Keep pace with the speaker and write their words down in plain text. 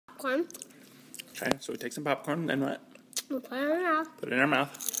popcorn. Okay, so we take some popcorn, then what? We put it in our mouth. Put it in our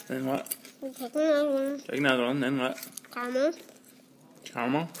mouth. Then what? We take another one. Take another one, then what? Caramel.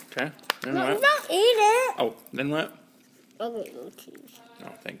 Caramel, okay. Then No, what? don't eat it. Oh, then what? Okay, no cheese. Oh,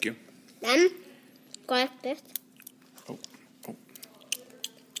 thank you. Then, go like this. Oh.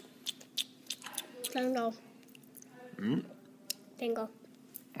 Tango. Tango.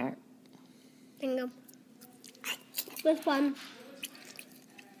 Oh. Tango. This one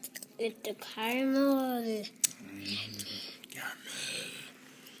is the caramel.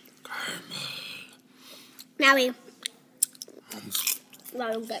 Now we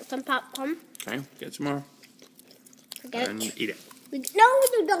get some popcorn. Okay, get some more. Get And it. eat it. No,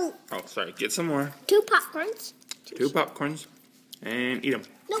 you don't. Oh, sorry, get some more. 2 popcorns. 2 popcorns. And eat them.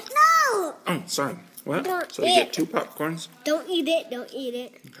 No. Oh, sorry. What? Don't So you eat. get 2 popcorns. Don't eat it. Don't eat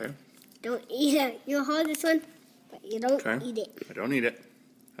it. Okay. Don't eat it. You hold this one, but you don't Okay. eat it. I don't eat it.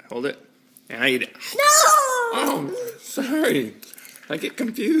 I hold it. And I eat it. No! Oh, sorry. I get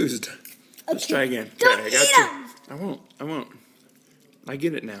confused. Let's try again. Don't Okay, I got eat 2. I won't. I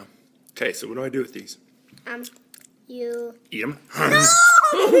get it now. Okay, so what do I do with these? You... Eat them? No!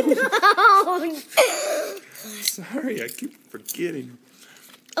 Sorry, I keep forgetting.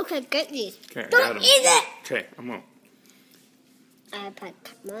 Okay, get these. Okay, I got Don't 'em. eat it! Okay, I won't. I put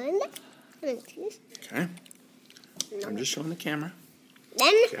caramel in it. Okay. I'm just showing the camera.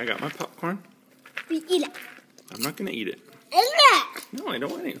 Then Okay, I got my popcorn. we eat it. I'm not going to eat it. Eat it! No, I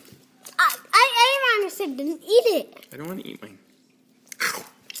don't want to. I said didn't eat it. I don't want to eat mine.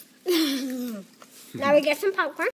 Now we get some popcorn.